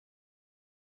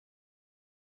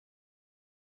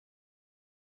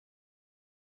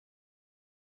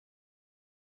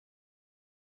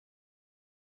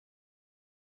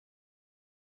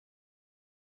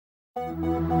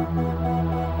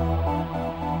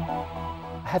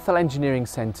Hethel Engineering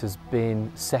Centre's been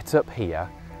set up here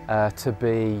to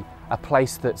be a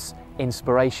place that's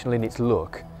inspirational in its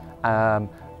look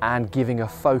and giving a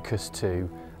focus to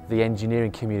the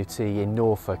engineering community in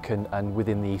Norfolk and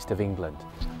within the east of England.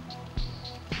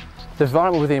 The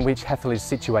environment within which Hethel is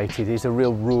situated is a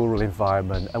real rural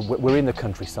environment, and we're in the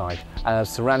countryside,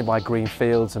 surrounded by green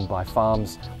fields and by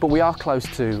farms, but we are close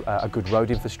to a good road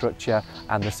infrastructure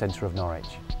and the centre of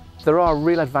Norwich. There are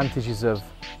real advantages of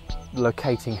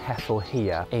locating Hethel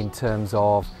here in terms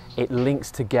of it links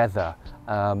together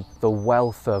the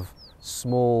wealth of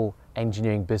small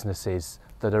engineering businesses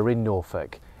that are in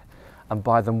Norfolk, and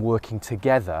by them working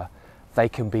together they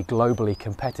can be globally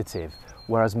competitive,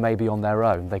 whereas maybe on their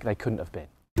own they couldn't have been.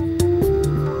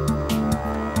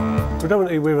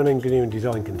 Predominantly we're an engineering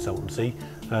design consultancy,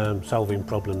 solving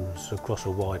problems across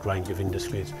a wide range of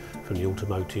industries, from the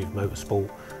automotive, motorsport,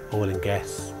 oil and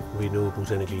gas,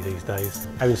 renewables energy these days.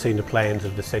 Having seen the plans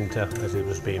of the centre as it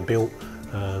was being built,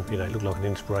 it looked like an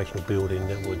inspirational building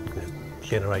that would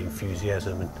generate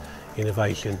enthusiasm and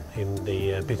innovation in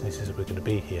the businesses that were going to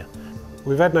be here.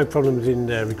 We've had no problems in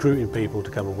recruiting people to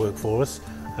come and work for us.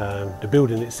 The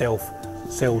building itself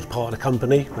sells part of the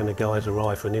company. When the guys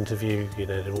arrive for an interview,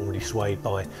 they're already swayed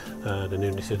by the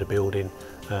newness of the building,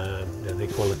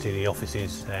 the quality of the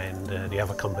offices and the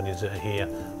other companies that are here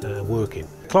working.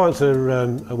 Clients are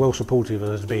well supportive of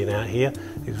us being out here.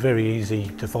 It's very easy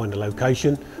to find a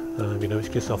location. It's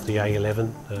just off the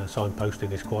A11,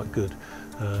 signposting is quite good.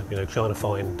 Trying to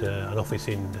find an office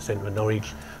in the centre of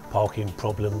Norwich, parking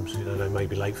problems, they may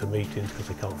be late for meetings because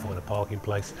they can't find a parking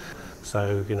place.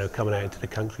 So, coming out into the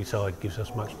countryside gives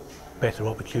us much better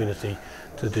opportunity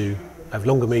to have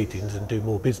longer meetings and do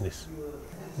more business.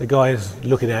 The guys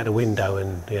looking out the window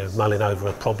and mulling over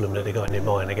a problem that they got in their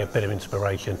mind, they get better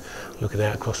inspiration looking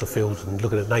out across the fields and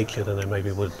looking at nature than they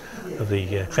maybe would of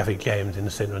the traffic jams in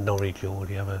the centre of Norwich or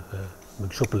the other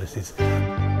metropolises.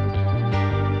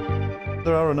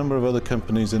 There are a number of other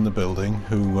companies in the building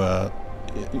who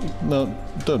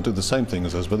don't do the same thing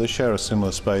as us, but they share a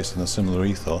similar space and a similar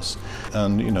ethos.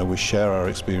 And we share our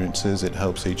experiences. It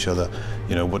helps each other.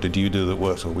 What did you do that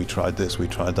works? Or we tried this, we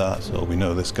tried that. Or we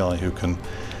know this guy who can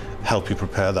help you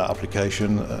prepare that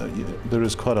application. There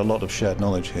is quite a lot of shared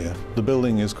knowledge here. The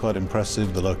building is quite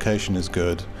impressive. The location is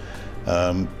good,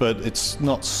 but it's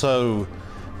not so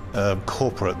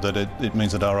corporate that it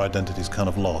means that our identity is kind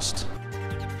of lost.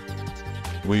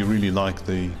 We really like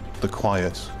the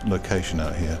quiet location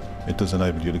out here. It does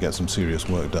enable you to get some serious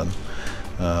work done.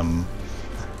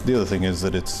 The other thing is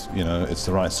that it's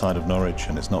the right side of Norwich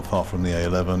and it's not far from the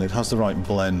A11. It has the right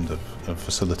blend of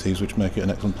facilities which make it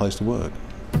an excellent place to work.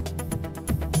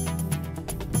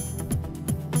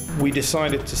 We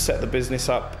decided to set the business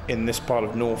up in this part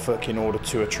of Norfolk in order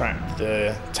to attract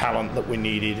the talent that we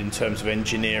needed in terms of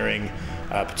engineering,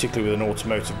 particularly with an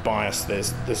automotive bias.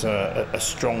 There's a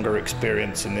stronger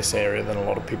experience in this area than a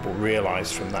lot of people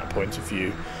realise from that point of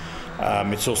view.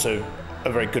 It's also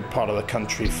a very good part of the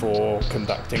country for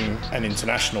conducting an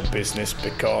international business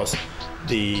because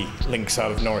the links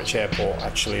out of Norwich Airport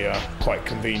actually are quite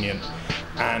convenient.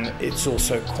 And it's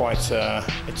also quite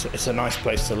it's a nice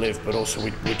place to live, but also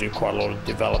we do quite a lot of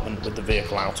development with the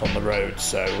vehicle out on the road,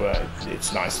 so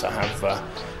it's nice to have a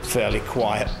fairly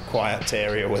quiet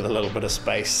area with a little bit of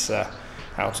space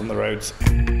out on the roads.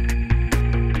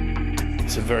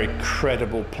 It's a very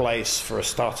credible place for a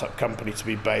startup company to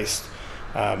be based.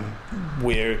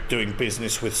 We're doing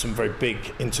business with some very big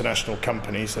international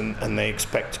companies, and they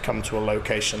expect to come to a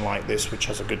location like this which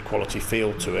has a good quality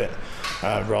feel to it,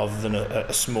 rather than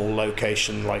a small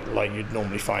location like you'd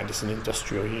normally find as an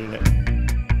industrial unit.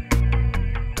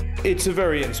 It's a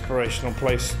very inspirational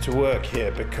place to work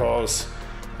here because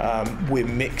we're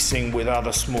mixing with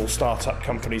other small startup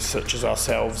companies such as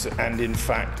ourselves, and in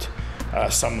fact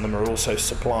some of them are also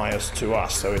suppliers to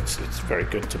us, so it's very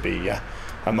good to be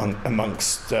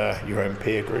amongst your own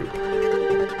peer group.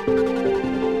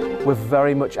 We're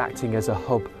very much acting as a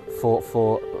hub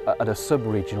for at a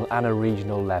sub-regional and a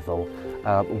regional level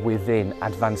within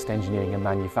advanced engineering and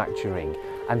manufacturing,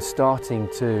 and starting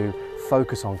to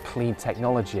focus on clean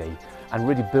technology and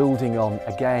really building on,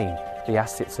 again, the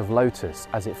assets of Lotus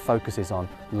as it focuses on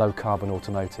low-carbon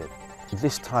automotive.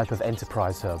 This type of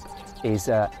enterprise hub is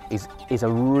a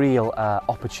real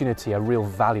opportunity, a real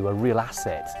value, a real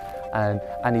asset,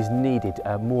 and is needed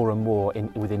more and more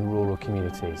within rural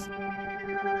communities.